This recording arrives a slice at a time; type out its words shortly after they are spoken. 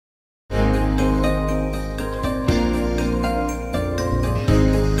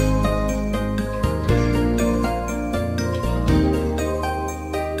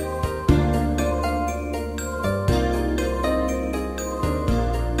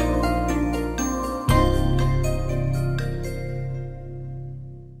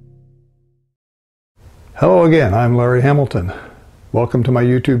Hello again, I'm Larry Hamilton. Welcome to my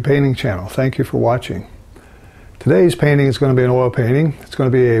YouTube painting channel. Thank you for watching. Today's painting is going to be an oil painting. It's going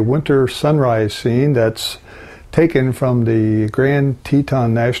to be a winter sunrise scene that's taken from the Grand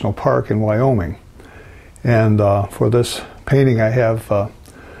Teton National Park in Wyoming. And for this painting I have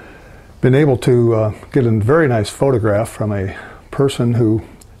been able to get a very nice photograph from a person who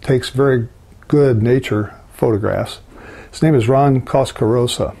takes very good nature photographs. His name is Ron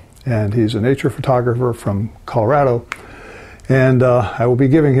Coscarosa, and he's a nature photographer from Colorado. And I will be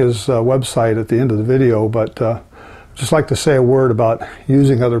giving his website at the end of the video, but just like to say a word about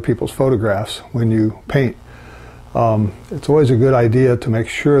using other people's photographs when you paint. It's always a good idea to make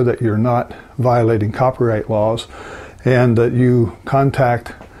sure that you're not violating copyright laws and that you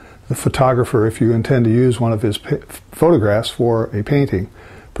contact the photographer if you intend to use one of his photographs for a painting,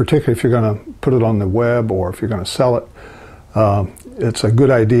 particularly if you're going to put it on the web or if you're going to sell it. It's a good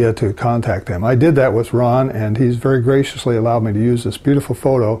idea to contact them. I did that with Ron, and he's very graciously allowed me to use this beautiful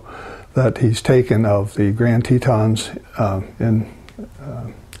photo that he's taken of the Grand Tetons in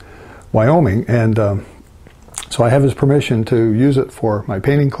Wyoming. And so I have his permission to use it for my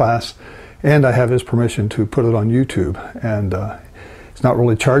painting class, and I have his permission to put it on YouTube. And he's not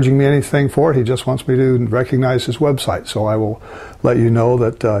really charging me anything for it. He just wants me to recognize his website. So I will let you know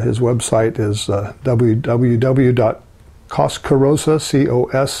that his website is www.coscarosa.com.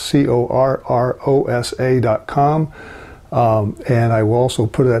 COSCORROSA.com, and I will also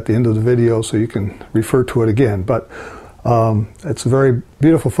put it at the end of the video so you can refer to it again. But it's a very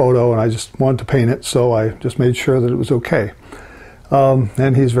beautiful photo, and I just wanted to paint it, so I just made sure that it was okay.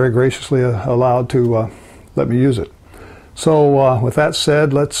 And he's very graciously allowed to let me use it. So with that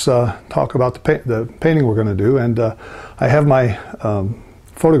said, let's talk about the painting we're going to do. And I have my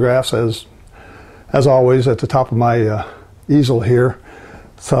photographs as always at the top of my easel here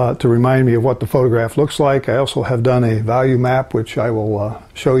to remind me of what the photograph looks like. I also have done a value map, which I will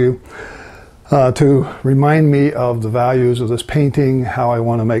show you to remind me of the values of this painting, how I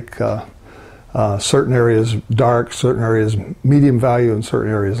want to make certain areas dark, certain areas medium value, and certain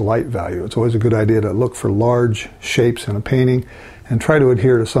areas light value. It's always a good idea to look for large shapes in a painting and try to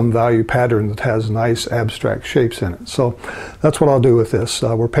adhere to some value pattern that has nice abstract shapes in it. So that's what I'll do with this.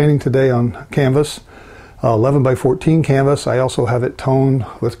 We're painting today on canvas, 11 by 14 canvas. I also have it toned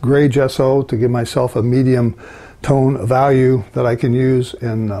with gray gesso to give myself a medium tone value that I can use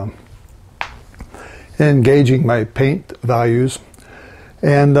in gauging my paint values.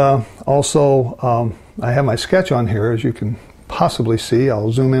 And also I have my sketch on here, as you can possibly see.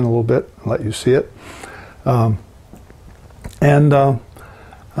 I'll zoom in a little bit and let you see it.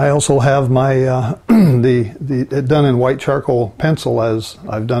 I also have my it done in white charcoal pencil, as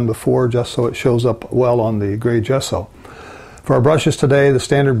I've done before, just so it shows up well on the gray gesso. For our brushes today, the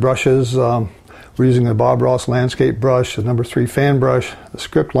standard brushes, we're using a Bob Ross landscape brush, the number 3 fan brush, the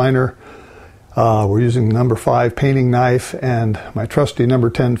script liner. We're using number 5 painting knife, and my trusty number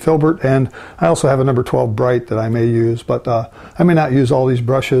 10 filbert. And I also have a number 12 bright that I may use, but I may not use all these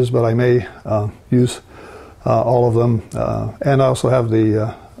brushes, but I may use all of them. And I also have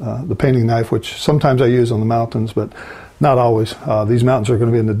the painting knife, which sometimes I use on the mountains, but not always. These mountains are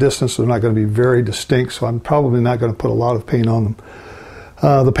going to be in the distance, so they're not going to be very distinct, so I'm probably not going to put a lot of paint on them.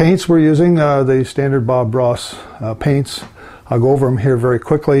 The paints we're using, the standard Bob Ross paints. I'll go over them here very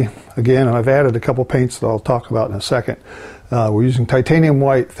quickly again, and I've added a couple paints that I'll talk about in a second. We're using titanium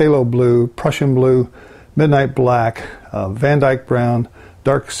white, phthalo blue, Prussian blue, midnight black, Van Dyke brown,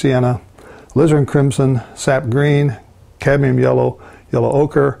 dark sienna, alizarin crimson, sap green, cadmium yellow, yellow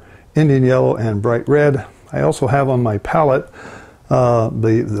ochre, Indian yellow, and bright red. I also have on my palette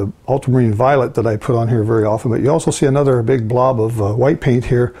the ultramarine violet that I put on here very often, but you also see another big blob of white paint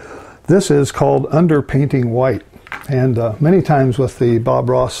here. This is called underpainting white, and many times with the Bob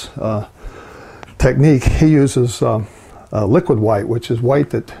Ross technique, he uses liquid white, which is white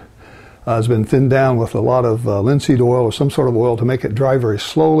that has been thinned down with a lot of linseed oil or some sort of oil to make it dry very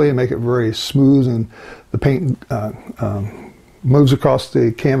slowly and make it very smooth, and the paint moves across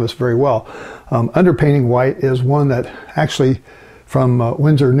the canvas very well. Underpainting white is one that actually from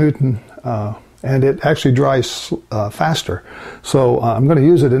Winsor Newton, and it actually dries faster. So I'm going to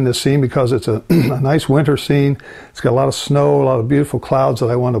use it in this scene because it's a nice winter scene. It's got a lot of snow, a lot of beautiful clouds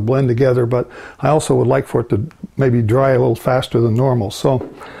that I want to blend together, but I also would like for it to maybe dry a little faster than normal. So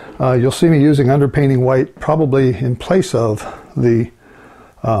you'll see me using underpainting white probably in place of the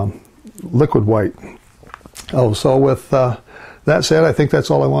liquid white. So with that said, I think that's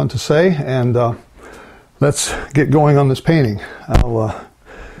all I wanted to say, and let's get going on this painting. I'll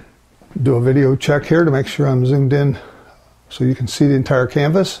do a video check here to make sure I'm zoomed in so you can see the entire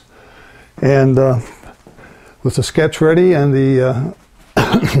canvas. And With the sketch ready and the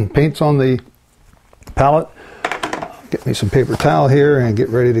paints on the palette, get me some paper towel here and get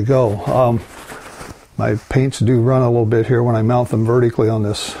ready to go. My paints do run a little bit here when I mount them vertically on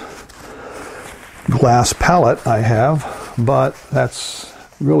this glass palette I have, but that's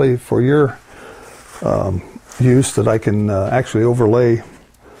really for your use, that I can actually overlay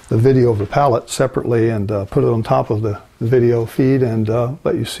the video of the palette separately and put it on top of the video feed and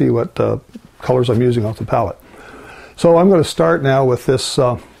let you see what colors I'm using off the palette. So I'm going to start now with this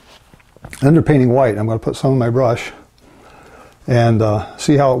underpainting white. I'm going to put some on my brush and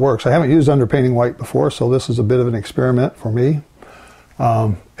see how it works. I haven't used underpainting white before, so this is a bit of an experiment for me.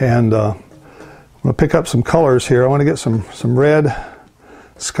 I'm going to pick up some colors here. I want to get some red.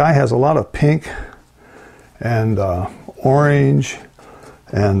 The sky has a lot of pink and orange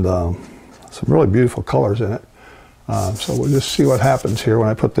and some really beautiful colors in it. So we'll just see what happens here when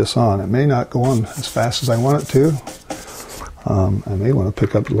I put this on. It may not go on as fast as I want it to. I may want to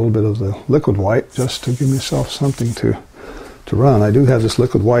pick up a little bit of the liquid white just to give myself something to run. I do have this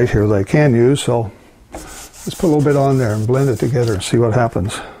liquid white here that I can use, so let's put a little bit on there and blend it together and see what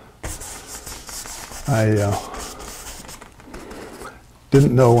happens. I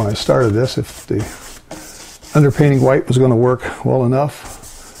didn't know when I started this if the underpainting white was going to work well enough.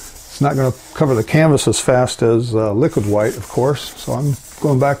 It's not going to cover the canvas as fast as liquid white, of course, so I'm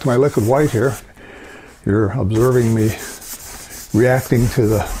going back to my liquid white here. You're observing me reacting to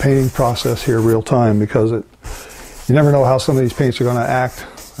the painting process here real time, because you never know how some of these paints are going to act,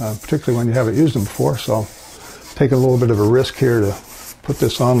 particularly when you haven't used them before. So taking a little bit of a risk here to put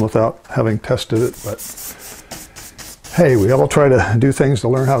this on without having tested it, but hey, we all try to do things to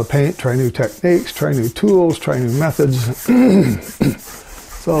learn how to paint, try new techniques, try new tools, try new methods.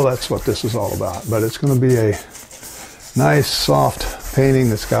 So that's what this is all about. But it's going to be a nice soft painting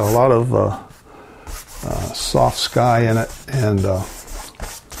that's got a lot of soft sky in it, and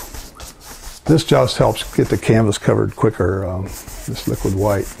this just helps get the canvas covered quicker, this liquid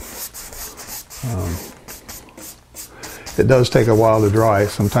white. It does take a while to dry.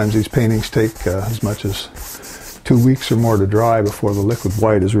 Sometimes these paintings take as much as 2 weeks or more to dry before the liquid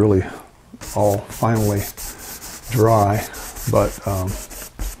white is really all finally dry, but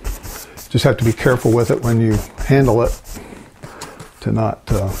just have to be careful with it when you handle it to not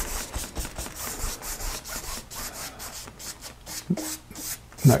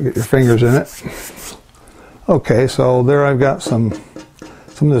get your fingers in it. Okay, so there I've got some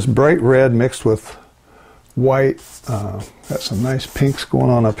of this bright red mixed with white. Got some nice pinks going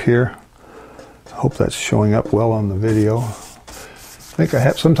on up here. I hope that's showing up well on the video. I think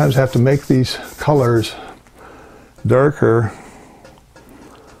I sometimes have to make these colors darker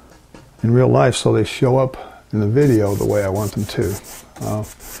in real life so they show up in the video the way I want them to.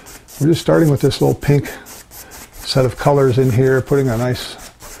 We're just starting with this little pink set of colors in here, putting a nice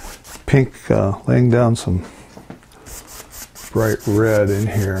pink, laying down some bright red in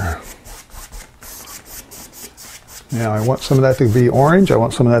here. Now I want some of that to be orange, I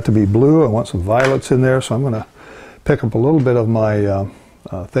want some of that to be blue, I want some violets in there, so I'm going to pick up a little bit of my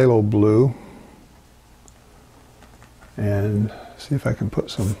phthalo blue and see if I can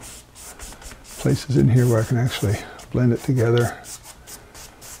put some places in here where I can actually blend it together.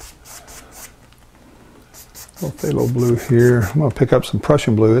 A little phthalo blue here. I'm going to pick up some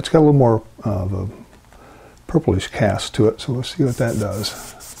Prussian blue. It's got a little more of a purplish cast to it, so let's see what that does.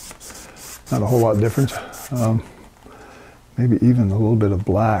 Not a whole lot different. Maybe even a little bit of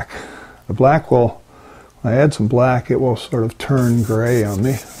black. The black will, when I add some black, it will sort of turn gray on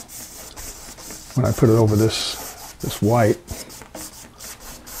me when I put it over this white.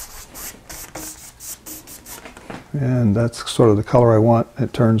 And that's sort of the color I want.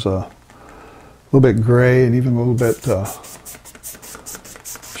 It turns a little bit gray and even a little bit,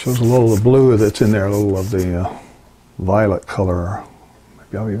 shows a little of the blue that's in there, a little of the violet color.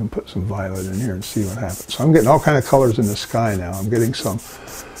 Maybe I'll even put some violet in here and see what happens. So I'm getting all kind of colors in the sky now. I'm getting some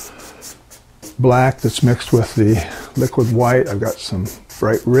black that's mixed with the liquid white. I've got some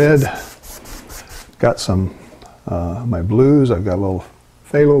bright red. Got some my blues. I've got a little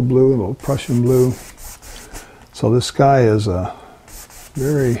phthalo blue, a little Prussian blue. So this sky is a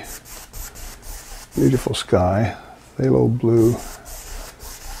very beautiful sky. Phthalo blue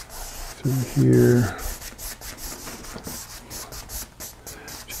through here.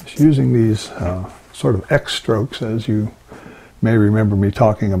 Just using these sort of X strokes, as you may remember me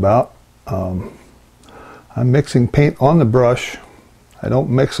talking about. I'm mixing paint on the brush. I don't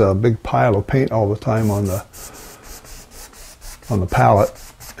mix a big pile of paint all the time on the palette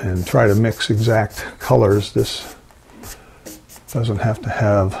and try to mix exact colors. This doesn't have to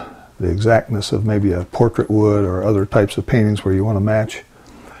have the exactness of maybe a portrait would or other types of paintings where you want to match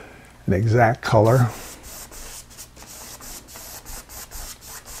an exact color.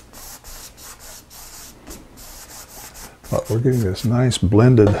 But we're getting this nice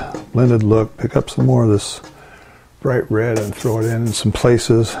blended look. Pick up some more of this bright red and throw it in some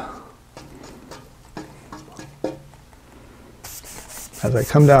places. As I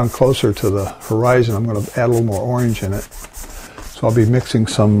come down closer to the horizon, I'm going to add a little more orange in it. So I'll be mixing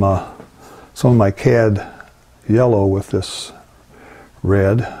some of my cad yellow with this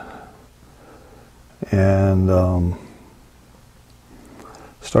red, and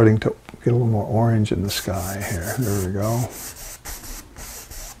starting to get a little more orange in the sky here. There we go.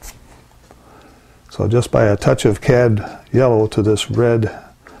 So just by a touch of cad yellow to this red,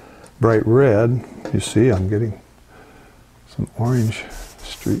 bright red, you see I'm getting some orange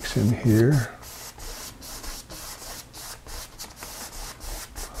streaks in here.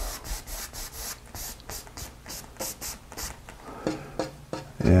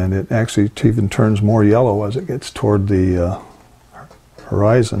 And it actually even turns more yellow as it gets toward the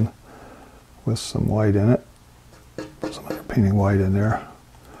horizon with some white in it. Some underpainting white in there.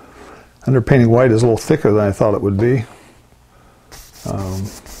 Underpainting white is a little thicker than I thought it would be.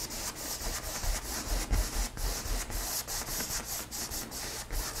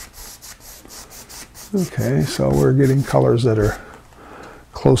 Okay, so we're getting colors that are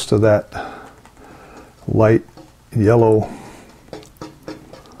close to that light yellow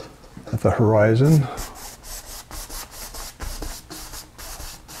at the horizon.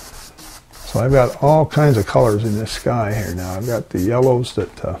 So I've got all kinds of colors in this sky here now. I've got the yellows that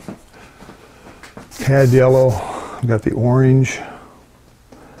cad yellow. I've got the orange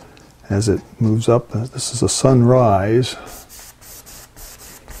as it moves up. This is a sunrise.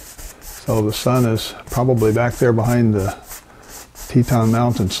 So the sun is probably back there behind the Teton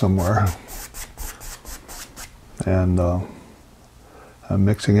Mountains somewhere. And I'm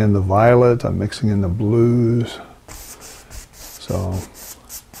mixing in the violet, I'm mixing in the blues. So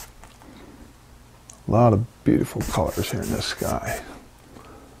a lot of beautiful colors here in the sky.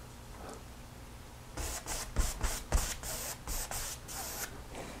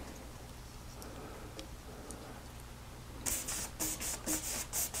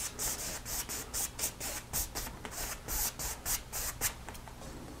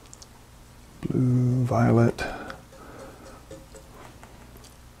 Blue, violet.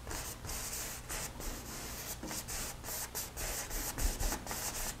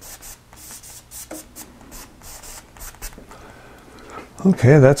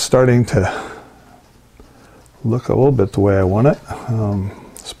 Okay, that's starting to look a little bit the way I want it.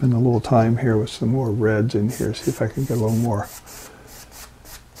 Spend a little time here with some more reds in here, see if I can get a little more,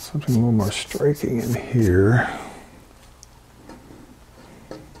 something a little more striking in here.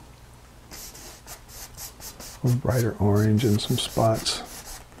 A little brighter orange in some spots.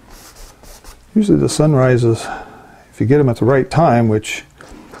 Usually the sunrises, if you get them at the right time, which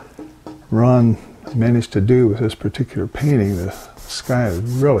Ron managed to do with this particular painting, the sky is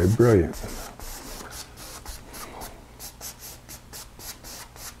really brilliant.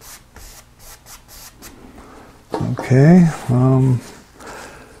 Okay,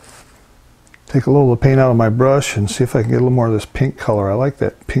 take a little of the paint out of my brush and see if I can get a little more of this pink color. I like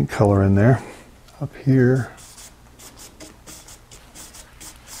that pink color in there, up here.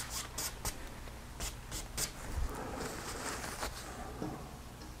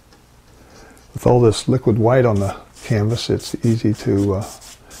 With all this liquid white on the canvas, it's easy to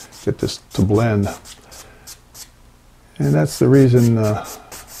get this to blend. And that's the reason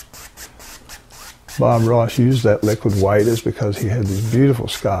Bob Ross used that liquid white, is because he had these beautiful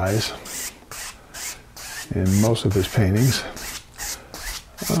skies in most of his paintings.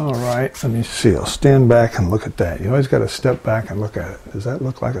 All right, let me see. I'll stand back and look at that. You always got to step back and look at it. Does that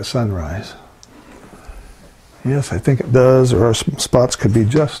look like a sunrise? Yes, I think it does, or some spots could be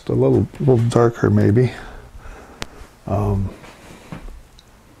just a little darker maybe.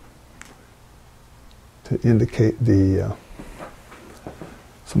 To indicate the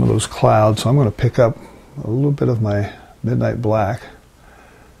some of those clouds. So I'm going to pick up a little bit of my midnight black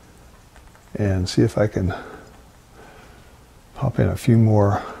and see if I can pop in a few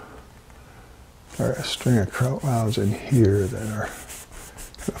more, or a string of clouds in here that are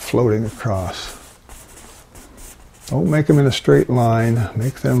kind of floating across. Don't make them in a straight line.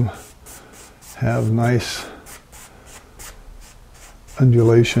 Make them have nice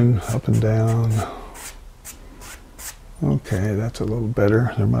undulation up and down. Okay, that's a little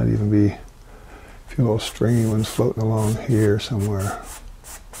better. There might even be a few little stringy ones floating along here somewhere.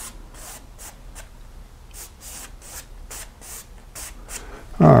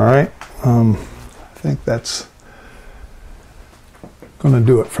 All right. that's going to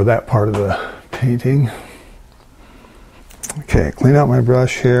do it for that part of the painting. Okay, clean out my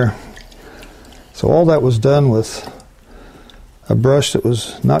brush here. So all that was done with a brush that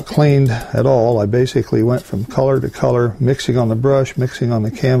was not cleaned at all. I basically went from color to color, mixing on the brush, mixing on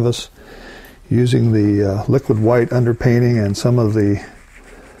the canvas, using the liquid white underpainting and some of the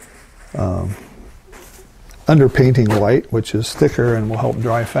underpainting white, which is thicker and will help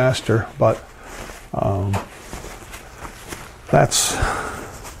dry faster, but that's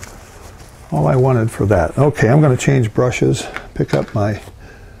all I wanted for that. Okay, I'm going to change brushes, pick up my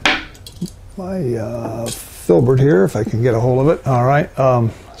filbert here, if I can get a hold of it. All right,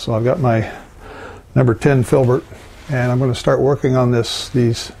 so I've got my number 10 filbert, and I'm going to start working on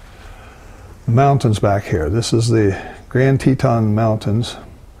these mountains back here. This is the Grand Teton Mountains,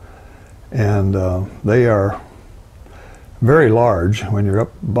 and they are very large when you're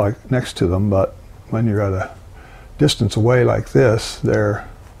up next to them, but when you're at a distance away like this, you're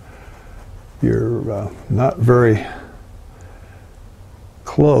not very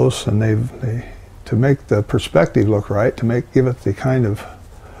close, and they to make the perspective look right, to give it the kind of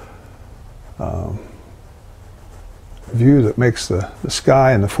view that makes the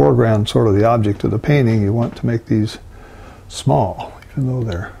sky in the foreground sort of the object of the painting, you want to make these small, even though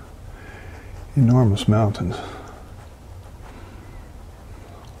they're enormous mountains.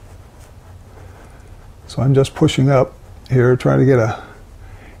 So I'm just pushing up here, trying to get a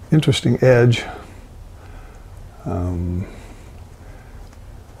interesting edge.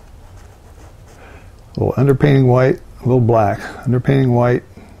 A little underpainting white, a little black. Underpainting white,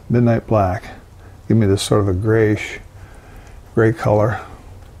 midnight black. Give me this sort of a grayish, gray color.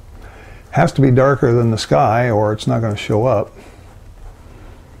 Has to be darker than the sky or it's not going to show up.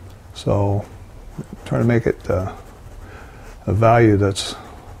 So try to make it a value that's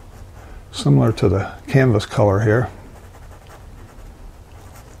similar to the canvas color here.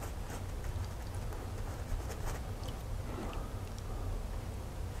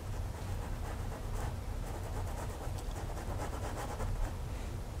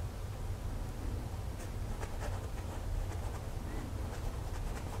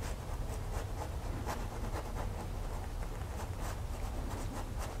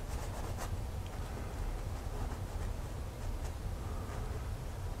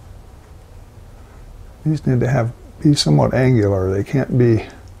 These need to be somewhat angular. They can't be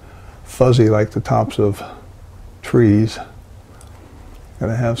fuzzy like the tops of trees. Got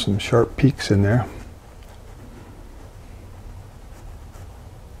to have some sharp peaks in there.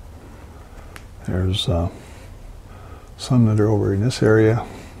 There's some that are over in this area.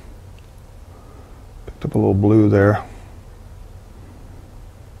 Picked up a little blue there.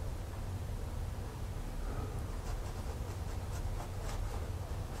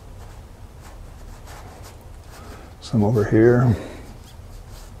 Some over here.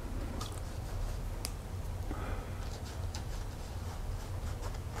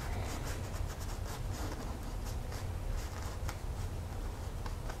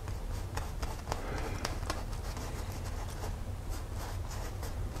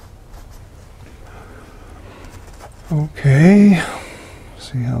 Okay,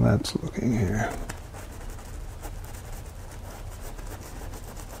 see how that's looking here.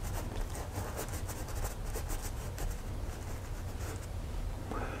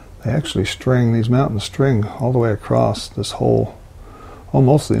 They actually these mountains string all the way across this whole,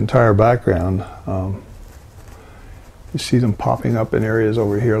 almost the entire background. You see them popping up in areas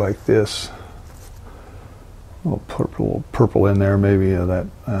over here like this. A little purple in there, maybe that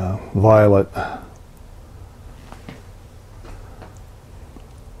violet.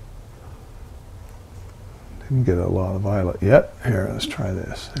 Didn't get a lot of violet yet. Here, let's try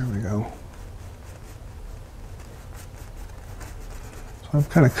this. There we go. I'm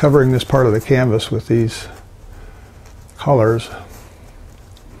kind of covering this part of the canvas with these colors,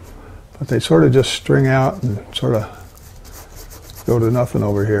 but they sort of just string out and sort of go to nothing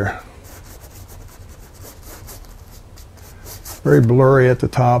over here. Very blurry at the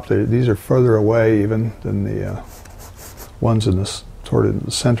top. These are further away even than the ones in this sort of in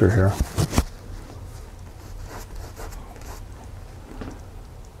the center here.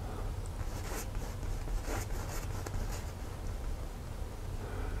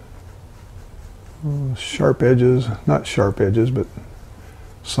 Sharp edges, not sharp edges, but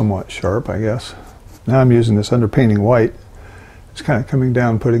somewhat sharp, I guess. Now I'm using this underpainting white. It's kind of coming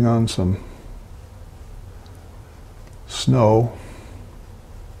down, putting on some snow.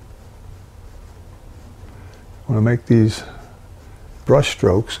 I want to make these brush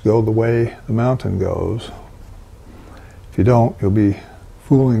strokes go the way the mountain goes. If you don't, you'll be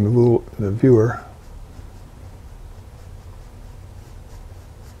fooling the viewer.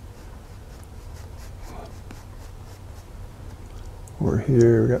 Over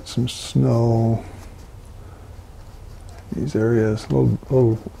here we got some snow. These areas, a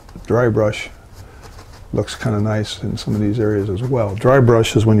little dry brush looks kind of nice in some of these areas as well. Dry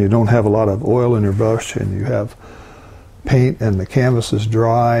brush is when you don't have a lot of oil in your brush and you have paint and the canvas is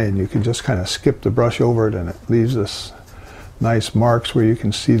dry and you can just kind of skip the brush over it and it leaves this nice marks where you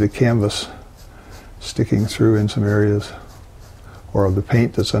can see the canvas sticking through in some areas or the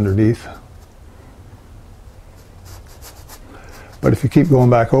paint that's underneath. But if you keep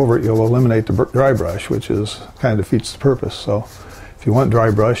going back over it, you'll eliminate the dry brush, which is kind of defeats the purpose. So if you want dry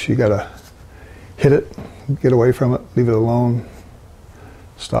brush, you got to hit it, get away from it, leave it alone,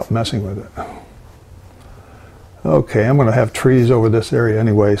 stop messing with it. Okay, I'm going to have trees over this area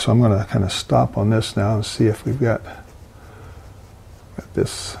anyway, so I'm going to kind of stop on this now and see if we've got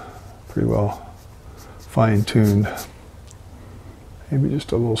this pretty well fine-tuned. Maybe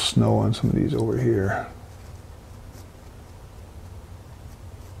just a little snow on some of these over here.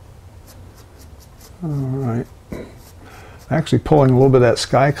 All right. Actually pulling a little bit of that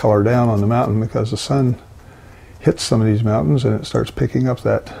sky color down on the mountain because the sun hits some of these mountains and it starts picking up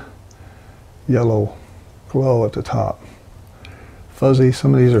that yellow glow at the top. Fuzzy,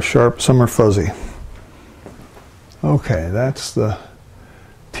 some of these are sharp, some are fuzzy. Okay, that's the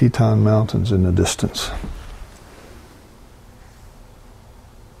Teton Mountains in the distance.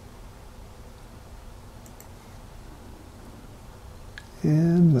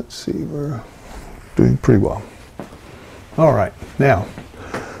 And let's see, we're doing pretty well. All right, now,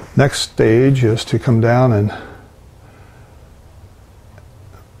 next stage is to come down and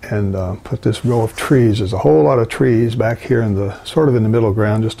put this row of trees. There's a whole lot of trees back here in the sort of in the middle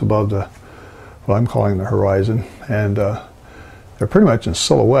ground, just above the what I'm calling the horizon, and they're pretty much in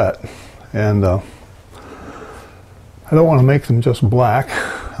silhouette. And I don't want to make them just black,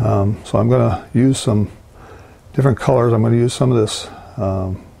 so I'm going to use some different colors. I'm going to use some of this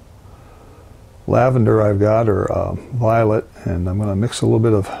lavender I've got, or violet, and I'm going to mix a little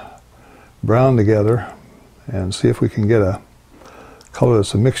bit of brown together and see if we can get a color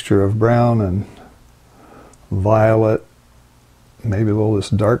that's a mixture of brown and violet, maybe a little of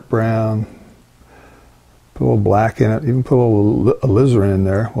this dark brown, put a little black in it, even put a little alizarin in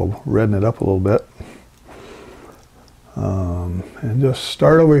there. We'll redden it up a little bit. And just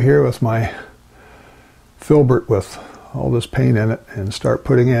start over here with my filbert with all this paint in it and start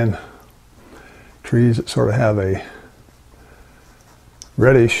putting in trees that sort of have a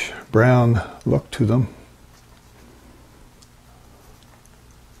reddish brown look to them.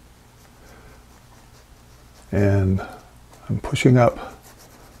 And I'm pushing up,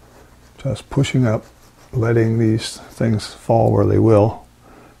 just pushing up, letting these things fall where they will.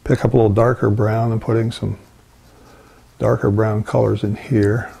 Pick up a little darker brown and putting some darker brown colors in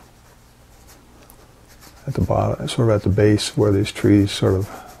here at the bottom, sort of at the base where these trees sort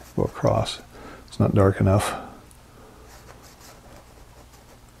of go across. It's not dark enough.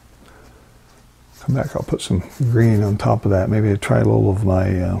 Come back, I'll put some green on top of that. Maybe try a little of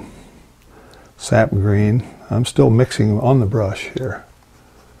my sap green. I'm still mixing on the brush here.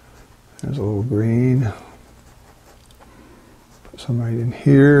 There's a little green. Put some right in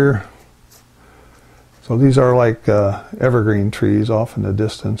here. So these are like evergreen trees off in the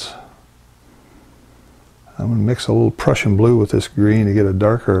distance. I'm going to mix a little Prussian blue with this green to get a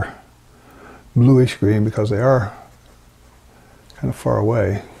darker bluish green because they are kind of far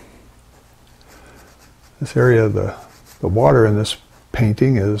away. This area, the water in this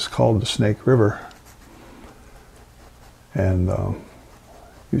painting is called the Snake River. And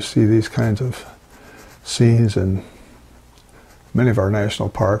you see these kinds of scenes in many of our national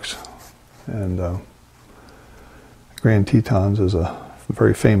parks. And Grand Tetons is a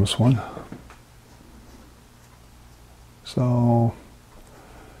very famous one. So,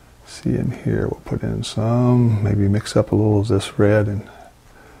 see in here, we'll put in some, maybe mix up a little of this red and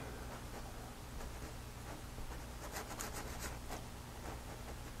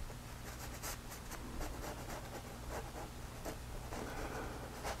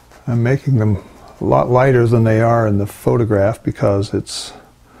I'm making them a lot lighter than they are in the photograph because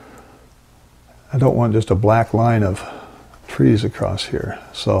I don't want just a black line of trees across here.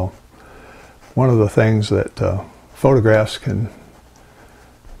 So one of the things that photographs can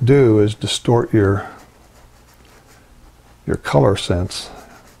do is distort your color sense,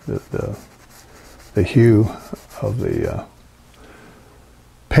 the hue of the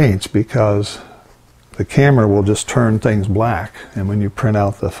paints, because the camera will just turn things black, and when you print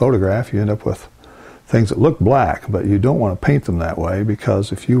out the photograph you end up with things that look black, but you don't want to paint them that way,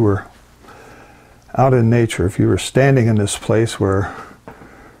 because if you were out in nature, if you were standing in this place where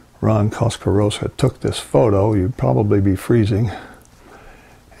Ron Coscarosa took this photo, you'd probably be freezing.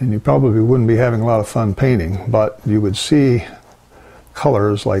 and you probably wouldn't be having a lot of fun painting, but you would see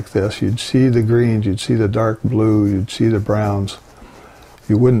colors like this. You'd see the greens, you'd see the dark blue, you'd see the browns.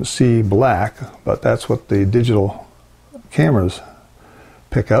 You wouldn't see black, but that's what the digital cameras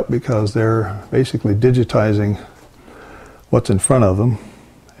pick up, because they're basically digitizing what's in front of them.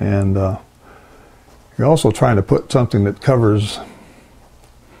 And you're also trying to put something that covers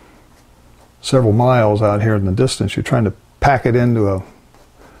several miles out here in the distance. You're trying to pack it into a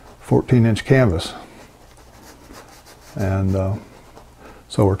 14-inch canvas. And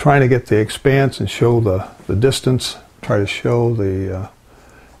so we're trying to get the expanse and show the distance, try to show the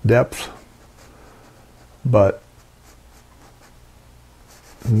depth, but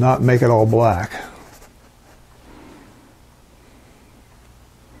not make it all black.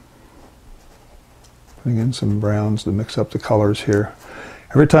 Putting in some browns to mix up the colors here.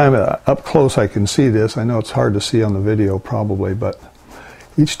 Every time up close I can see this. I know it's hard to see on the video probably, but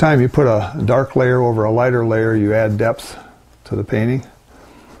each time you put a dark layer over a lighter layer, you add depth to the painting.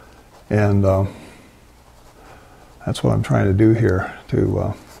 And that's what I'm trying to do here,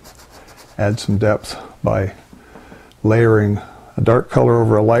 to add some depth by layering a dark color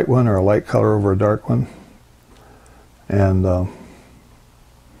over a light one, or a light color over a dark one. And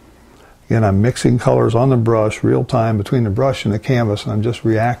again, I'm mixing colors on the brush real time between the brush and the canvas, and I'm just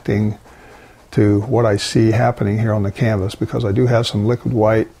reacting to what I see happening here on the canvas, because I do have some liquid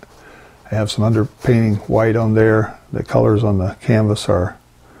white. I have some underpainting white on there. The colors on the canvas are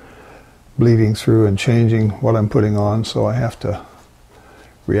bleeding through and changing what I'm putting on, so I have to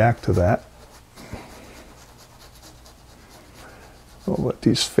react to that. We'll let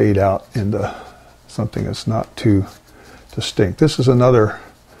these fade out into something that's not too distinct. This is another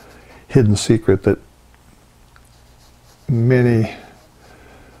hidden secret that many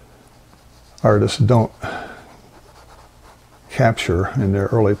artists don't capture in their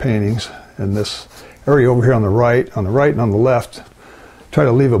early paintings. And this area over here on the right and on the left, try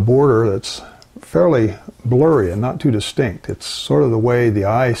to leave a border that's fairly blurry and not too distinct. It's sort of the way the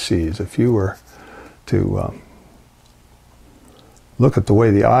eye sees. If you were to look at the way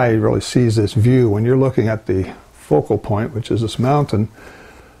the eye really sees this view, when you're looking at the focal point, which is this mountain,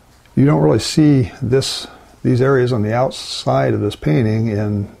 you don't really see these areas on the outside of this painting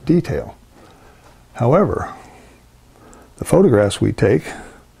in detail. However, the photographs we take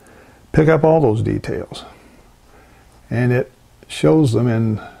pick up all those details, and it shows them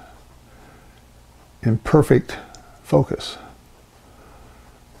in perfect focus.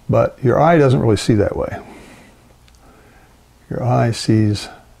 But your eye doesn't really see that way. Your eye sees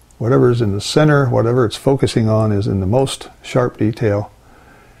whatever's in the center, whatever it's focusing on is in the most sharp detail,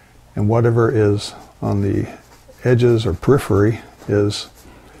 and whatever is on the edges or periphery is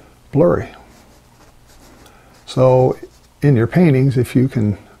blurry. So in your paintings, if you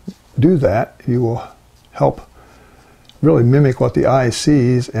can do that, you will help really mimic what the eye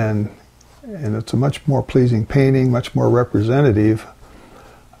sees, and it's a much more pleasing painting, much more representative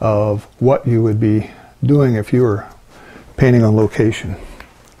of what you would be doing if you were painting on location.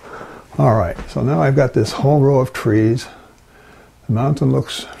 All right, so now I've got this whole row of trees. The mountain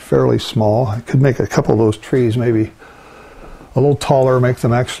looks fairly small. I could make a couple of those trees maybe a little taller, make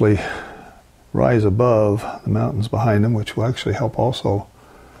them actually rise above the mountains behind them, which will actually help also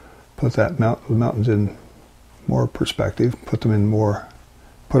put the mountains in more perspective, put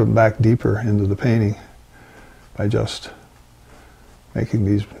them back deeper into the painting by just making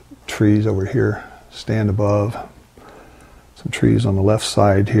these trees over here stand above. Some trees on the left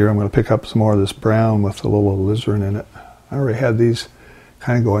side here. I'm going to pick up some more of this brown with a little alizarin in it. I already had these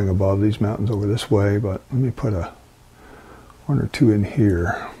kind of going above these mountains over this way, but let me put one or two in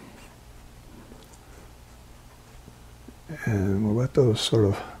here. And we'll let those sort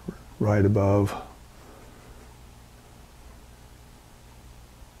of right above.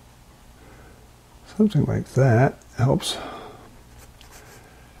 Something like that helps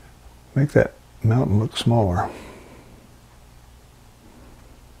make that mountain look smaller.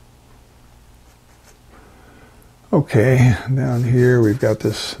 Okay, down here we've got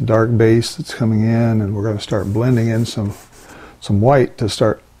this dark base that's coming in, and we're going to start blending in some white to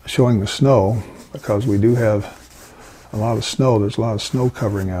start showing the snow, because we do have a lot of snow. There's a lot of snow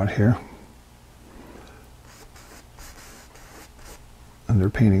covering out here.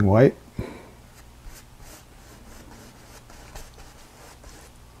 Underpainting white.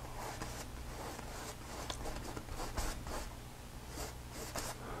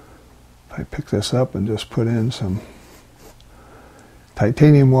 I pick this up and just put in some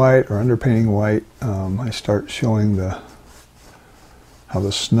titanium white or underpainting white, I start showing how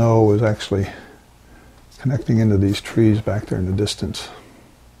the snow is actually connecting into these trees back there in the distance.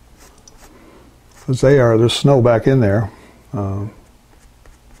 As there's snow back in there. So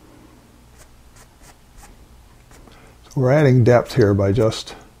we're adding depth here by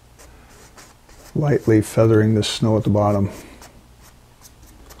just lightly feathering this snow at the bottom.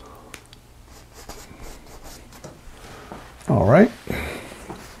 All right.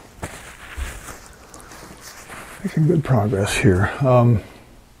 Making good progress here.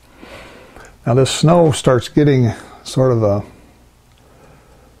 Now this snow starts getting sort of a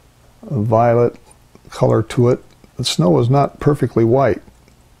violet color to it. The snow is not perfectly white,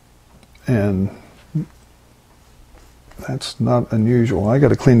 and that's not unusual. I got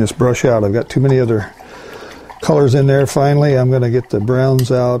to clean this brush out. I've got too many other colors in there. Finally, I'm going to get the browns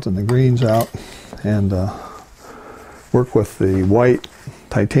out and the greens out and work with the white,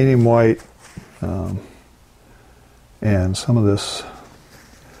 titanium white, and some of this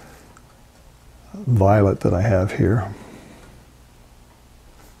violet that I have here.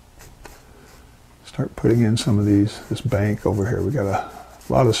 Start putting in some of this bank over here. We got a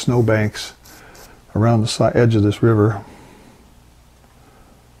lot of snow banks around the edge of this river.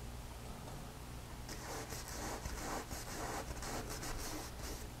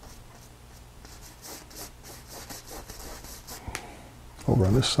 Over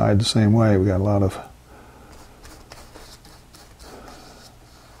on this side the same way, we got a lot of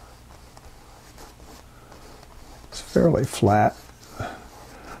it's fairly flat.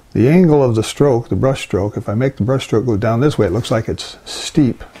 The angle of the stroke, the brush stroke, if I make the brush stroke go down this way, it looks like it's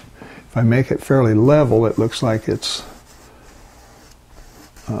steep. If I make it fairly level, it looks like it's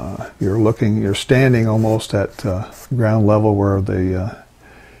you're standing almost at ground level where the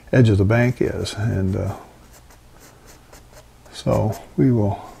edge of the bank is, and so we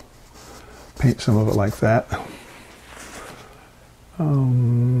will paint some of it like that.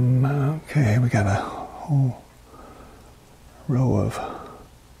 Okay, we got a whole row of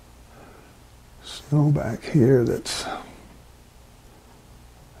snow back here that's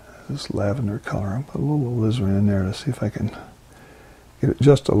this lavender color. I'll put a little alizarin in there to see if I can get it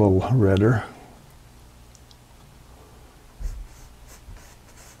just a little redder.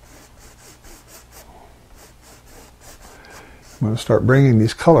 I'm going to start bringing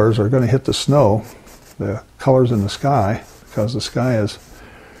these colors are going to hit the snow, the colors in the sky, because the sky is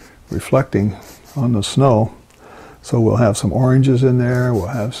reflecting on the snow. So we'll have some oranges in there, we'll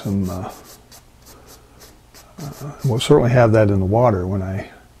have some, we'll certainly have that in the water when I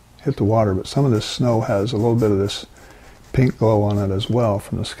hit the water, but some of this snow has a little bit of this pink glow on it as well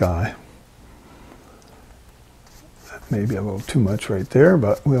from the sky. That may be a little too much right there,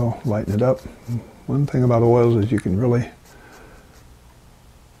 but we'll lighten it up. One thing about oils is you can really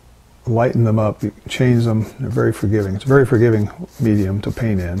lighten them up, you can change them, they're very forgiving. It's a very forgiving medium to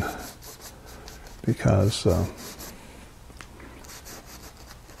paint in because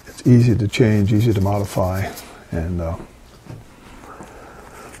it's easy to change, easy to modify, and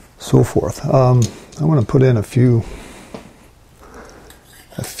so forth. I want to put in a few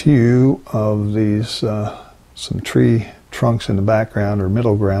of these, some tree trunks in the background, or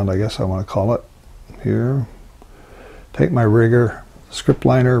middle ground, I guess I want to call it, here. Take my rigger, script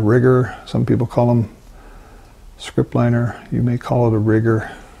liner, rigger, some people call them script liner, you may call it a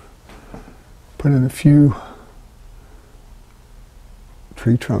rigger. Put in a few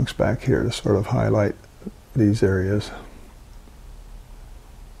tree trunks back here to sort of highlight these areas.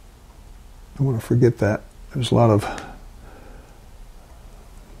 I don't want to forget that. There's a lot of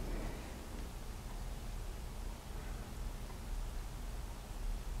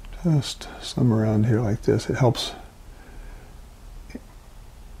just some around here like this. It helps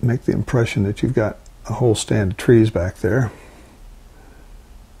make the impression that you've got a whole stand of trees back there.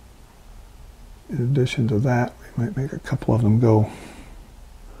 In addition to that, we might make a couple of them go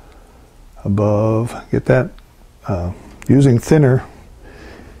above. Get that using thinner.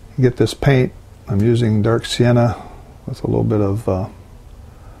 You get this paint. I'm using dark sienna with a little bit of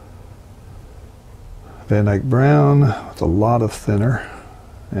Van Dyke brown with a lot of thinner,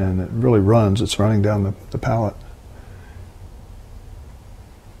 and it really runs. It's running down the palette.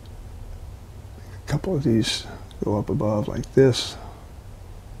 A couple of these go up above like this.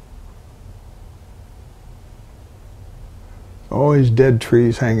 Always dead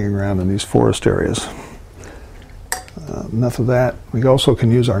trees hanging around in these forest areas. Enough of that. We also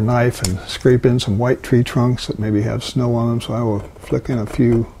can use our knife and scrape in some white tree trunks that maybe have snow on them, so I will flick in a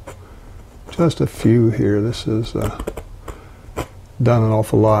few, just a few here. This is done an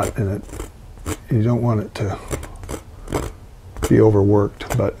awful lot, and you don't want it to be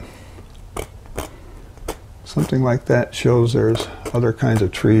overworked, but something like that shows there's other kinds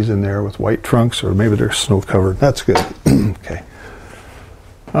of trees in there with white trunks, or maybe they're snow covered. That's good. Okay.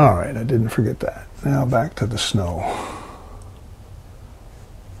 All right, I didn't forget that. Now back to the snow.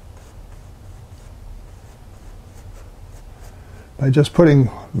 By just putting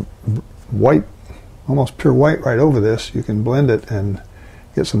white, almost pure white right over this, you can blend it and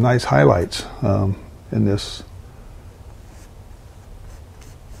get some nice highlights in this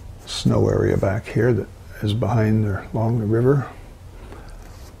snow area back here that is behind or along the river.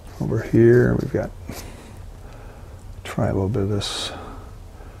 Over here we've got, try a little bit of this.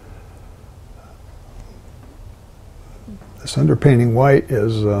 This underpainting white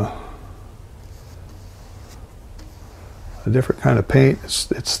is a different kind of paint.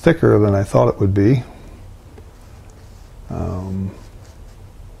 It's thicker than I thought it would be. And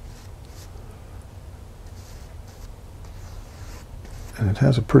it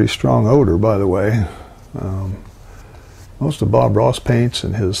has a pretty strong odor, by the way. Most of Bob Ross paints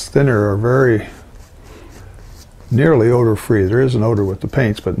and his thinner are very nearly odor-free. There is an odor with the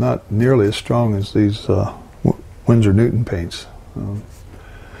paints, but not nearly as strong as these Winsor Newton paints.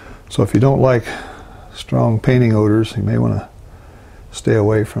 So if you don't like strong painting odors, you may want to stay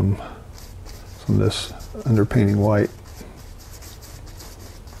away from some of this underpainting white.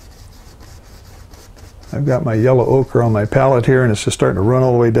 I've got my yellow ochre on my palette here, and it's just starting to run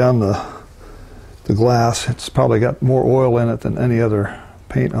all the way down the glass. It's probably got more oil in it than any other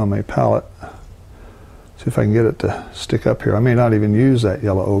paint on my palette. See if I can get it to stick up here. I may not even use that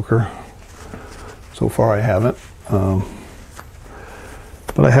yellow ochre. So far I haven't. But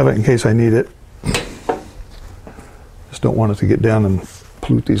I have it in case I need it. Just don't want it to get down and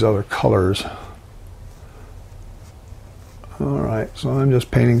pollute these other colors. Alright, so I'm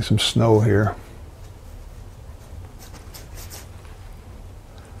just painting some snow here.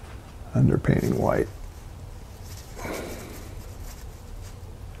 Underpainting white.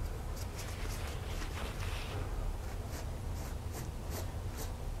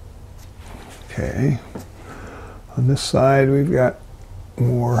 Okay. On this side we've got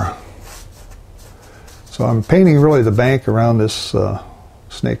more. So I'm painting really the bank around this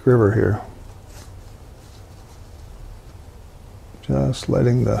Snake River here. Just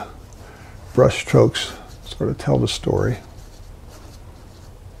letting the brush strokes sort of tell the story.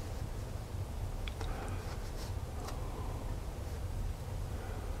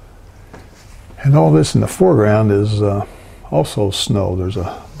 And all this in the foreground is also snow. There's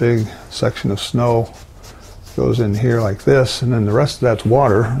a big section of snow goes in here like this, and then the rest of that's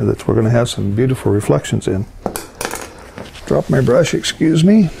water that we're going to have some beautiful reflections in. Drop my brush, excuse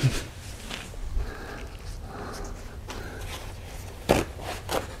me.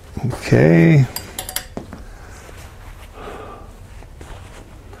 Okay.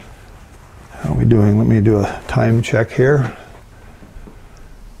 How are we doing? Let me do a time check here.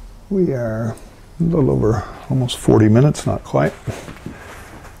 We are a little over almost 40 minutes, not quite.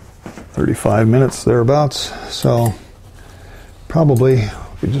 35 minutes thereabouts. So probably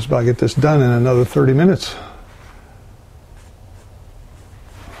we just about get this done in another 30 minutes.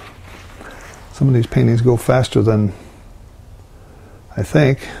 Some of these paintings go faster than I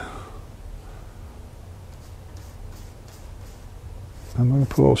think. I'm going to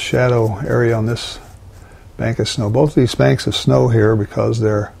put a little shadow area on this bank of snow. Both of these banks of snow here, because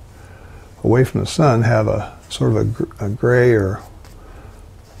they're away from the sun, have a sort of a gray or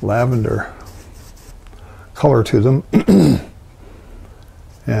lavender color to them.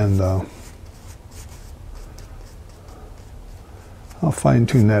 And I'll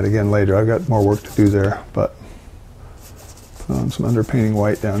fine-tune that again later. I've got more work to do there, but put on some underpainting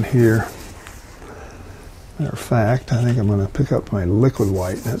white down here. Matter of fact, I think I'm going to pick up my liquid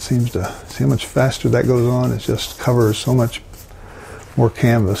white. That seems to, see how much faster that goes on? It just covers so much more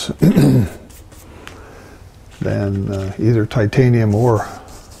canvas than either titanium or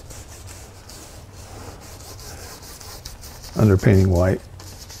underpainting white.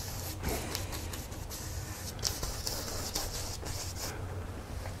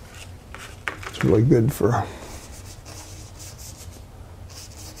 It's really good for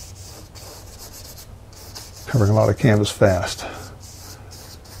covering a lot of canvas fast.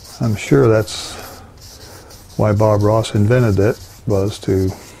 I'm sure that's why Bob Ross invented it, was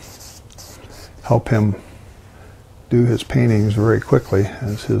to help him do his paintings very quickly.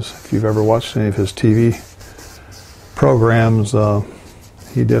 As his, if you've ever watched any of his TV programs,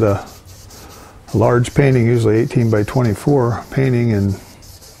 he did a large painting, usually 18 by 24 painting, in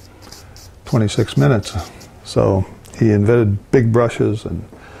 26 minutes. So he invented big brushes and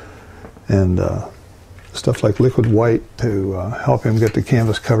stuff like liquid white to help him get the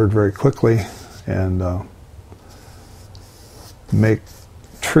canvas covered very quickly and make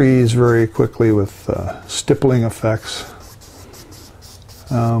trees very quickly with stippling effects.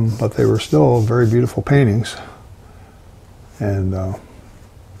 but they were still very beautiful paintings. And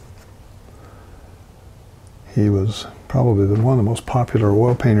he was probably one of the most popular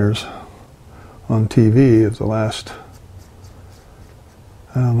oil painters on TV of the last,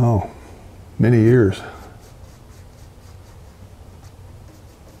 I don't know, many years.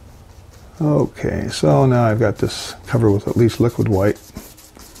 Okay, so now I've got this covered with at least liquid white.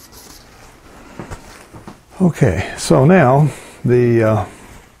 Okay, so now the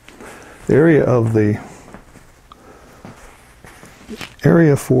area of the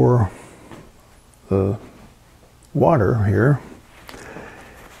area for the water here,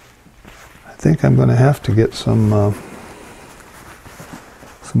 I think I'm going to have to get some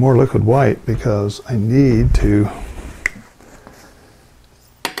more liquid white, because I need to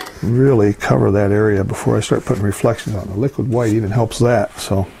really cover that area before I start putting reflections on. The liquid white even helps that.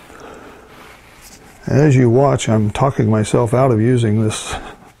 So as you watch, I'm talking myself out of using this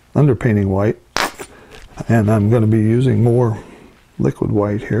underpainting white, and I'm going to be using more liquid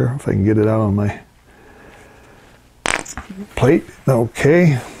white here if I can get it out on my plate.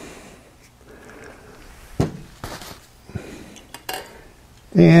 Okay.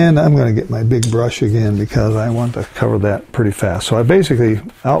 And I'm going to get my big brush again, because I want to cover that pretty fast. So I basically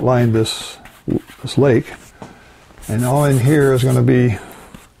outlined this lake, and all in here is going to be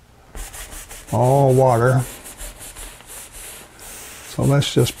all water. So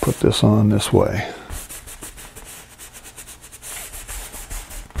let's just put this on this way.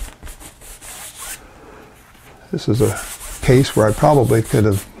 This is a case where I probably could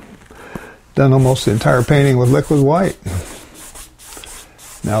have done almost the entire painting with liquid white.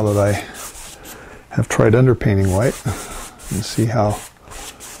 Now that I have tried underpainting white, and see how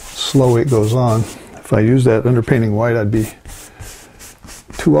slow it goes on. If I use that underpainting white, I'd be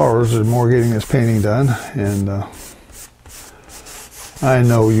 2 hours or more getting this painting done, and I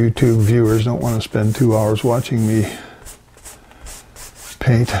know YouTube viewers don't want to spend 2 hours watching me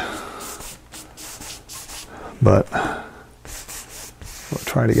paint, but I'll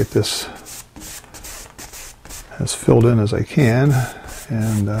try to get this as filled in as I can.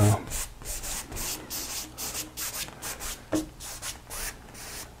 And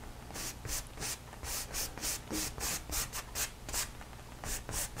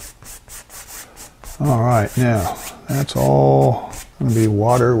all right, now that's all going to be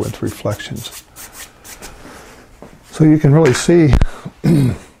water with reflections. So you can really see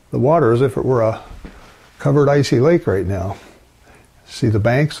the water as if it were a covered icy lake right now. See the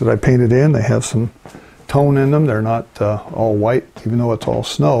banks that I painted in? They have some tone in them. They're not all white, even though it's all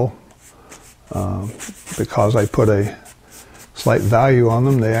snow. Because I put a slight value on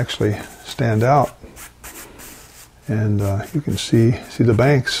them, they actually stand out. And you can see the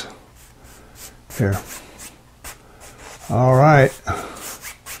banks here. All right,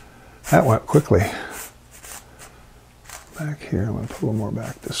 that went quickly. Back here, I'm going to put a little more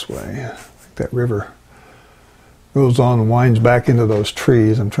back this way. I think that river goes on and winds back into those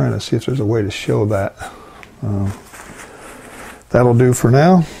trees. I'm trying to see if there's a way to show that. That'll do for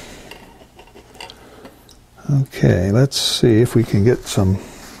now. Okay, let's see if we can get some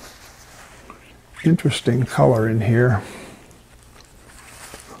interesting color in here.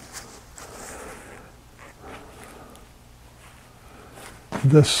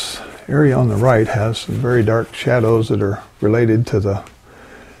 This area on the right has some very dark shadows that are related to the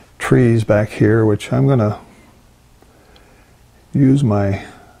trees back here, which I'm going to use my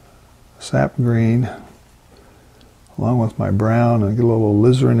sap green along with my brown and get a little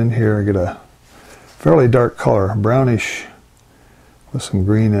alizarin in here. I get a fairly dark color, brownish with some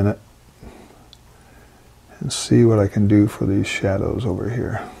green in it, and see what I can do for these shadows over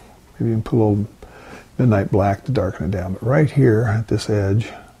here. Maybe even put a little midnight black to darken it down. But right here at this edge,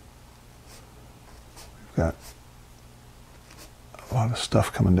 we've got a lot of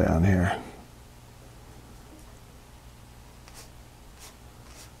stuff coming down here.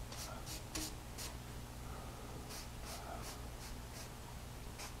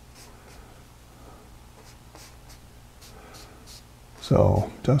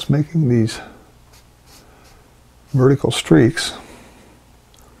 So just making these vertical streaks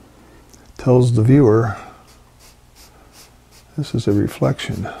tells the viewer this is a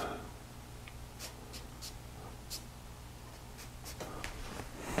reflection.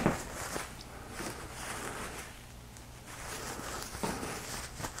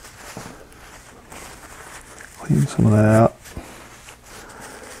 Clean some of that out.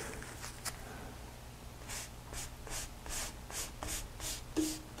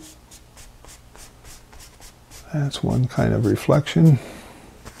 That's one kind of reflection.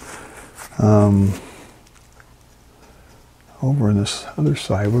 over on this other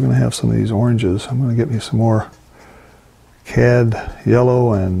side, we're going to have some of these oranges. I'm going to get me some more cad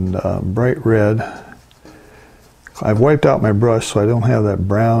yellow and bright red. I've wiped out my brush so I don't have that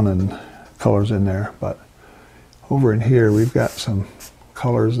brown and colors in there, but over in here we've got some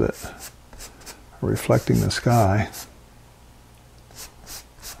colors that are reflecting the sky.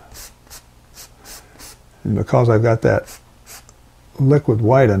 And because I've got that liquid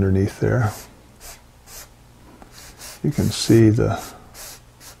white underneath there, you can see it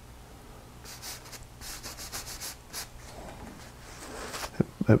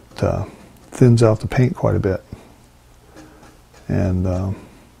thins out the paint quite a bit. And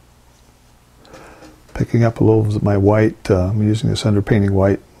picking up a little of my white, I'm using this underpainting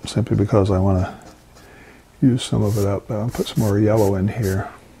white simply because I want to use some of it up. I'll put some more yellow in here.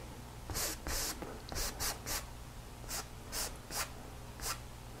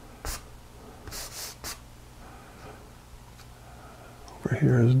 Over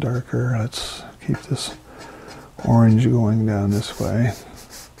here is darker. Let's keep this orange going down this way.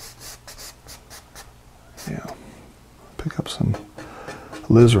 Yeah. Pick up some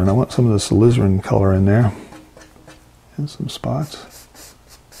alizarin. I want some of this alizarin color in there. And some spots.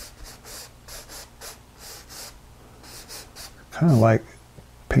 Kind of like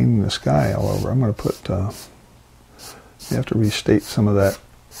painting the sky all over. I'm going to put, you have to restate some of that.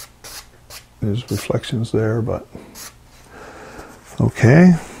 There's reflections there, but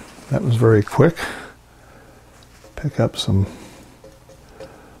okay, that was very quick. Pick up some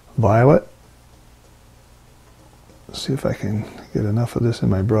violet. See if I can get enough of this in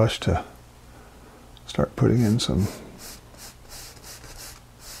my brush to start putting in some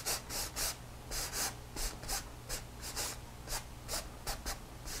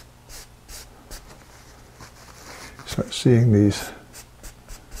start seeing these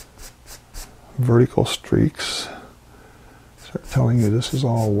vertical streaks. Start telling you this is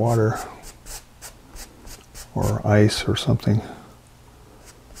all water or ice or something.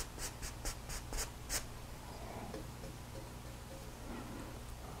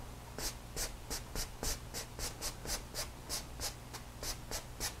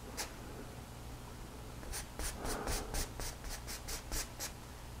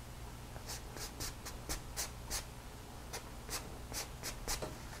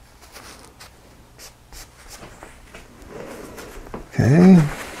 Okay,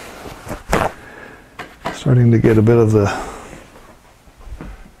 starting to get a bit of the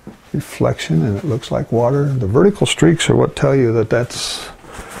reflection, and it looks like water. The vertical streaks are what tell you that that's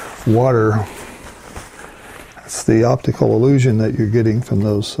water. That's the optical illusion that you're getting from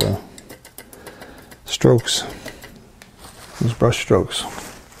those strokes, those brush strokes.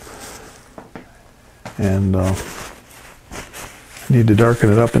 And I need to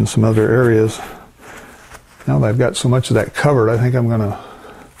darken it up in some other areas. Now that I've got so much of that covered, I think I'm going to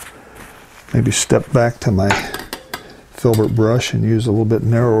maybe step back to my filbert brush and use a little bit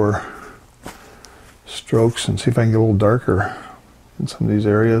narrower strokes and see if I can get a little darker in some of these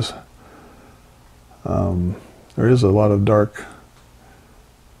areas. There is a lot of dark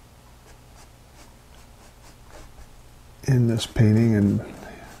in this painting, and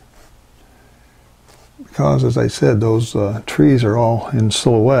because, as I said, those trees are all in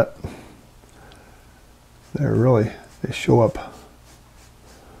silhouette, they show up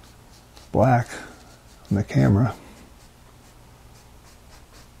black on the camera.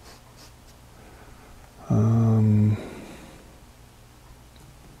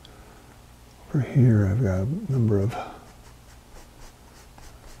 Over here I've got a number of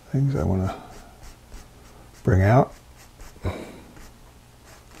things I want to bring out.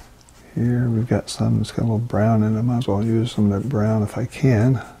 Here we've got some that's got a little brown in it. I might as well use some of that brown if I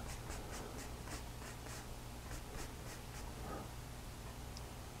can.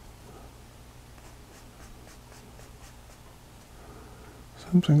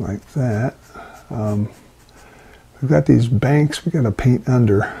 Something like that. We've got these banks we've got to paint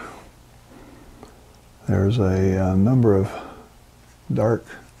under. There's a number of dark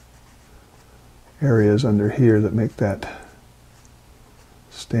areas under here that make that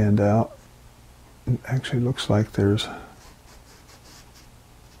stand out. It actually looks like there's, you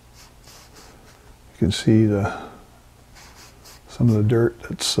can see some of the dirt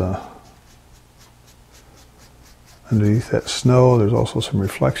that's underneath that snow. There's also some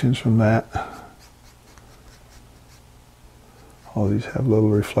reflections from that. All these have little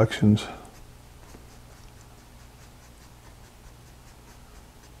reflections.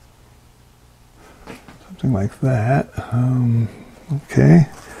 Something like that. Okay.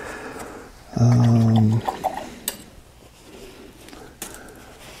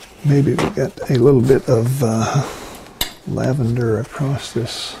 Maybe we got a little bit of lavender across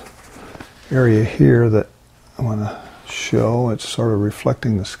this area here that I want to show. It's sort of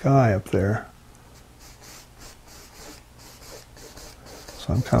reflecting the sky up there.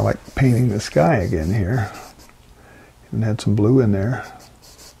 So I'm kind of like painting the sky again here. And had some blue in there.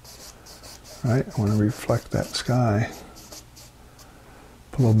 Right, I want to reflect that sky.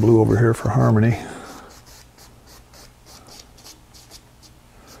 Put a little blue over here for harmony.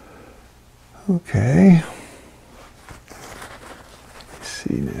 Okay. Let's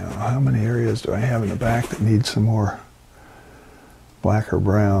see now, how many areas do I have in the back that need some more black or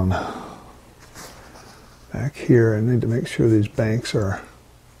brown? Back here, I need to make sure these banks are,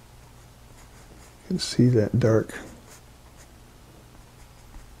 you can see that dark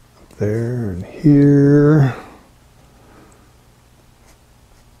up there and here.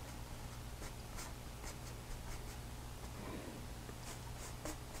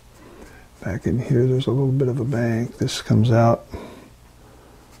 Back in here, there's a little bit of a bank. This comes out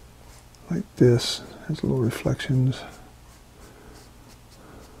like this, has little reflections.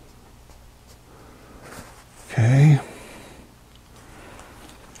 Okay.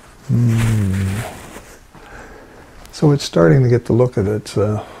 So it's starting to get the look of it. It's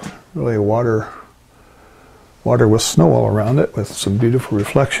really water with snow all around it, with some beautiful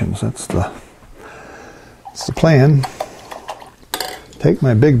reflections. That's the plan. Take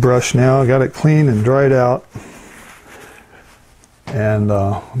my big brush now, I got it clean and dried out, and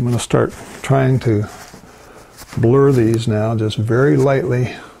I'm going to start trying to blur these now, just very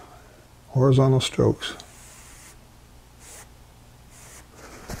lightly, horizontal strokes,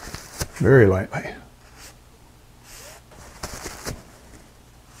 very lightly.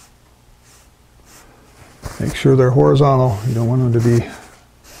 Make sure they're horizontal, you don't want them to be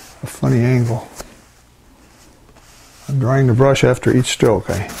a funny angle. I'm drying the brush after each stroke.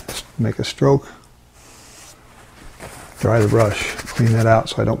 I make a stroke, dry the brush, clean that out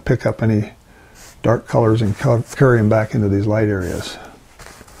so I don't pick up any dark colors and carry them back into these light areas.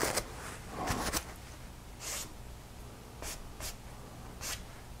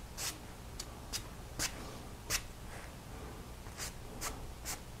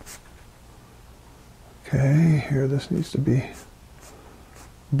 Okay, here this needs to be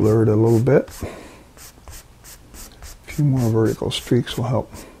blurred a little bit. A few more vertical streaks will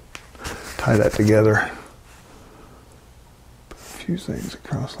help tie that together. Put a few things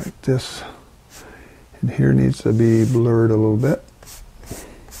across like this. And here needs to be blurred a little bit.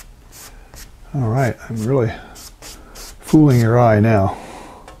 All right, I'm really fooling your eye now.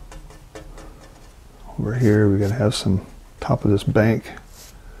 Over here we got to have some top of this bank.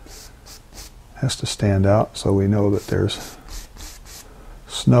 Has to stand out so we know that there's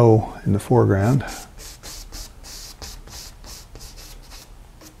snow in the foreground.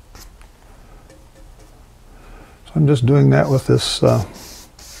 I'm just doing that with this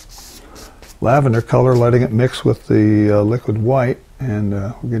lavender color, letting it mix with the liquid white, and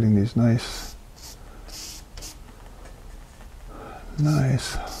we're getting these nice.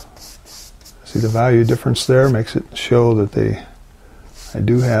 See the value difference there? Makes it show that I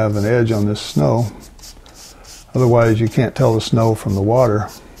do have an edge on this snow. Otherwise, you can't tell the snow from the water.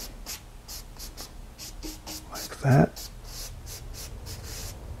 Like that.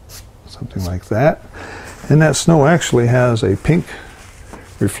 Something like that. And that snow actually has a pink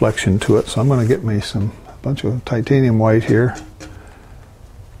reflection to it, so I'm going to get me a bunch of titanium white here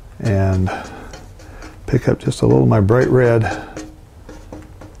and pick up just a little of my bright red.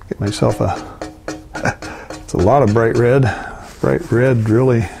 Get myself it's a lot of bright red. Bright red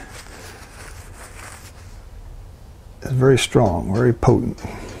really is very strong, very potent.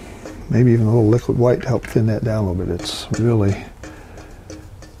 Maybe even a little liquid white to help thin that down a little bit. It's really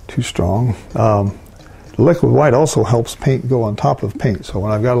too strong. The liquid white also helps paint go on top of paint. So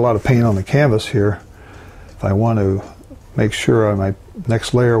when I've got a lot of paint on the canvas here, if I want to make sure my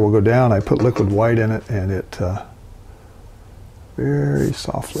next layer will go down, I put liquid white in it, and it very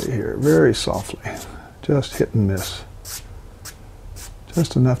softly here, very softly, just hit and miss.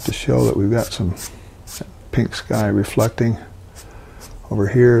 Just enough to show that we've got some pink sky reflecting. Over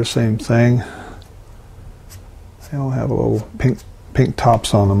here, same thing. They all have a little pink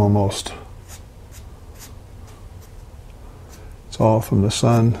tops on them almost. It's all from the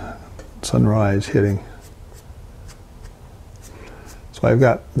sunrise hitting. So I've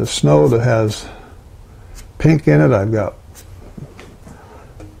got the snow that has pink in it. I've got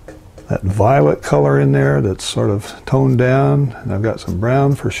that violet color in there that's sort of toned down, and I've got some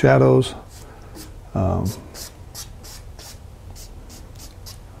brown for shadows.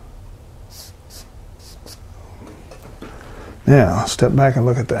 Now, step back and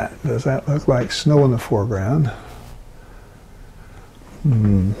look at that. Does that look like snow in the foreground?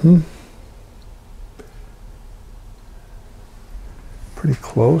 Pretty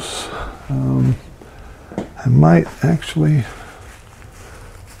close. I might actually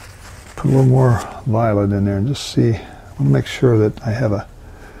put a little more violet in there and just see. I want to make sure that I have a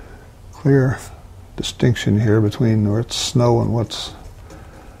clear distinction here between where it's snow and what's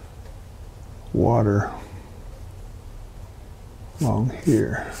water along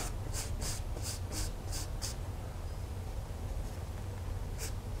here.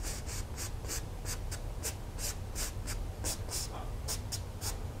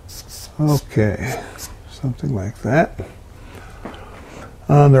 Okay, something like that.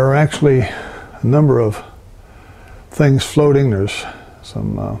 There are actually a number of things floating. There's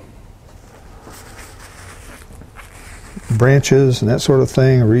some branches and that sort of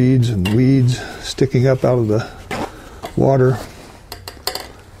thing, reeds and weeds sticking up out of the water.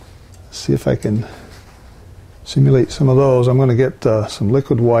 See if I can simulate some of those. I'm going to get some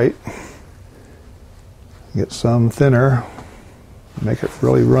liquid white, get some thinner, make it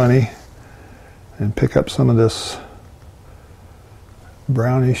really runny, and pick up some of this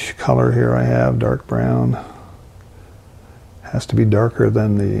brownish color here I have, dark brown. Has to be darker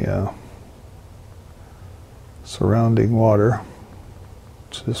than the surrounding water,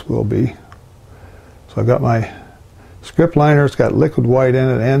 which this will be. So I've got my script liner. It's got liquid white in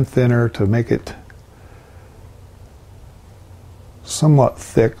it and thinner to make it somewhat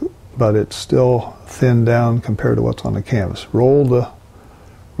thick, but it's still thinned down compared to what's on the canvas. Roll the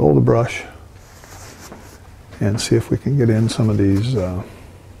brush and see if we can get in some of these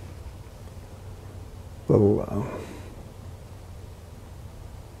little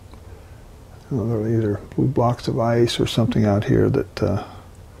there are either blue blocks of ice or something out here that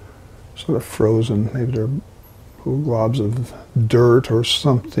sort of frozen. Maybe they're little globs of dirt or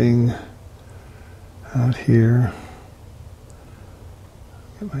something out here.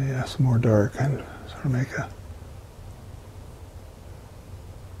 Get my some more dark and sort of make a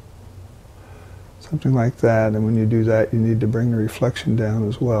something like that. And when you do that, you need to bring the reflection down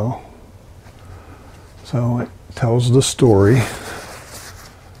as well. So it tells the story.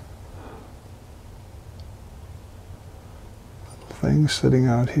 Things sitting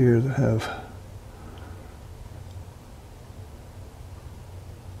out here that have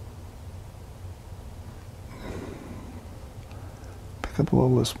pick up a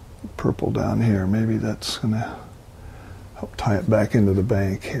little of this purple down here. Maybe that's going to help tie it back into the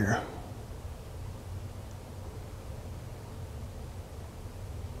bank here.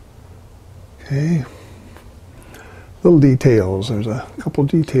 Okay. Little details. There's a couple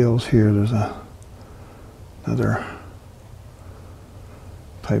details here. There's another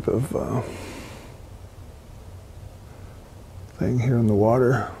type of thing here in the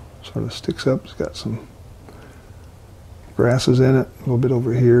water. Sort of sticks up. It's got some grasses in it. A little bit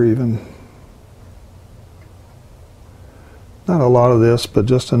over here even. Not a lot of this, but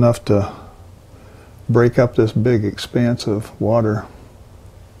just enough to break up this big expanse of water.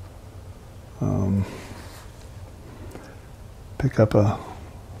 Pick up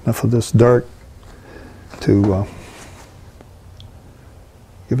enough of this dark to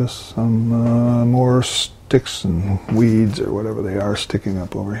give us some more sticks and weeds or whatever they are sticking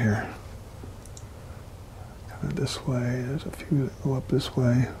up over here. Kind of this way. There's a few that go up this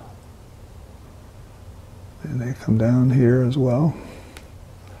way. And they come down here as well.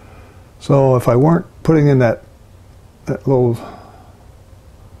 So if I weren't putting in that little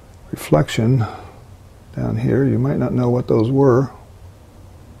reflection down here, you might not know what those were.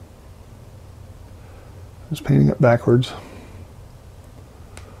 Just painting it backwards.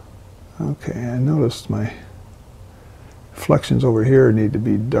 Okay, I noticed my reflections over here need to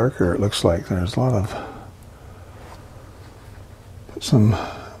be darker. It looks like there's a lot of, put some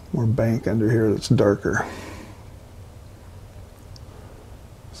more bank under here that's darker.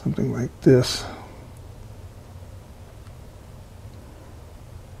 Something like this.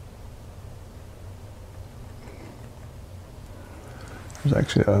 There's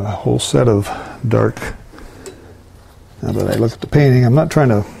actually a whole set of dark. Now that I look at the painting, I'm not trying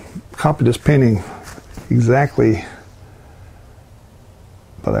to copy this painting exactly,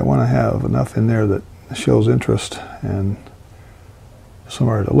 but I want to have enough in there that shows interest, and if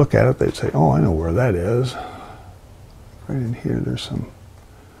somewhere to look at it, they'd say, oh, I know where that is. Right in here, there's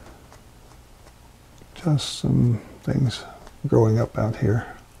just some things growing up out here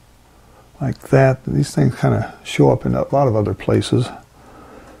like that. These things kind of show up in a lot of other places.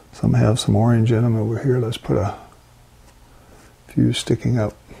 Some have some orange in them. Over here, let's put a few sticking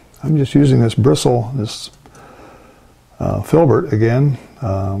up. I'm just using this bristle, this filbert again,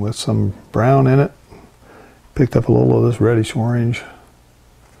 with some brown in it. Picked up a little of this reddish orange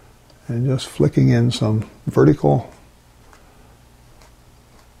and just flicking in some vertical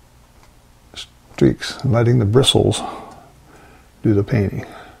streaks and letting the bristles do the painting.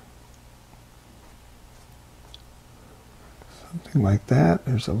 Something like that.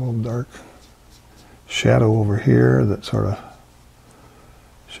 There's a little dark shadow over here that sort of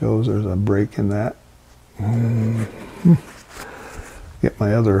shows there's a break in that. Get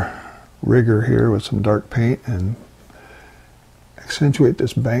my other rigger here with some dark paint and accentuate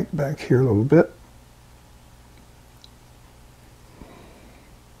this bank back here a little bit.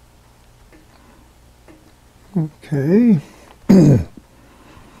 Okay.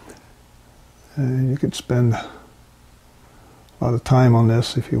 And you could spend a lot of time on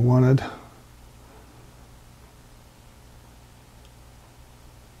this if you wanted.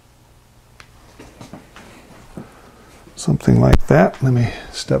 Something like that. Let me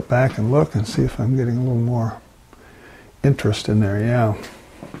step back and look and see if I'm getting a little more interest in there. Yeah.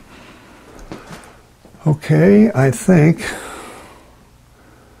 Okay, I think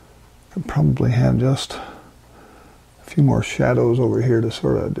I could probably have just a few more shadows over here to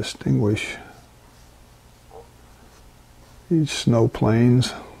sort of distinguish these snow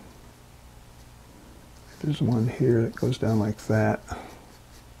plains. There's one here that goes down like that.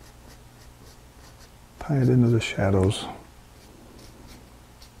 Tie it into the shadows.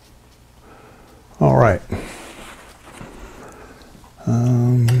 All right.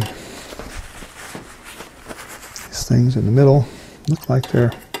 These things in the middle look like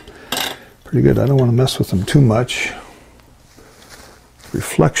they're pretty good. I don't want to mess with them too much.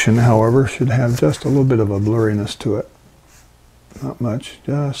 Reflection, however, should have just a little bit of a blurriness to it. Not much,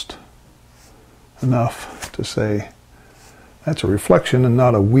 just enough to say that's a reflection and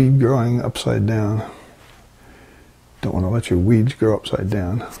not a weed growing upside down. Don't want to let your weeds grow upside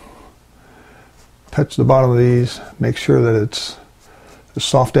down. Touch the bottom of these, make sure that it's the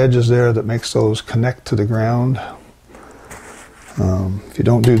soft edges there that makes those connect to the ground. If you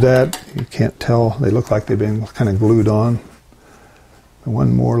don't do that, you can't tell. They look like they've been kind of glued on. And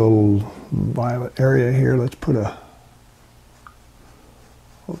one more little violet area here. Let's put a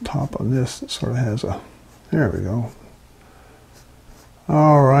little top on this that sort of has a, there we go.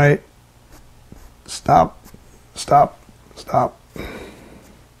 All right. Stop. Stop. Stop.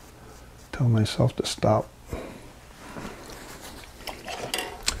 Tell myself to stop.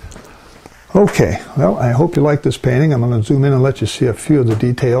 Okay, well, I hope you like this painting. I'm going to zoom in and let you see a few of the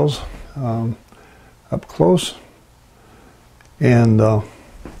details up close. And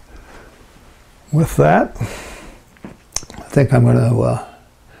with that, I think I'm going to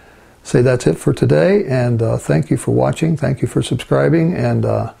say that's it for today. And thank you for watching. Thank you for subscribing. And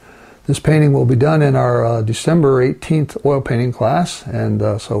this painting will be done in our December 18th oil painting class. And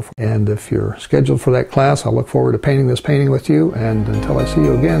and if you're scheduled for that class, I'll look forward to painting this painting with you. And until I see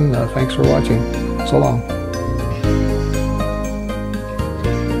you again, thanks for watching. So long.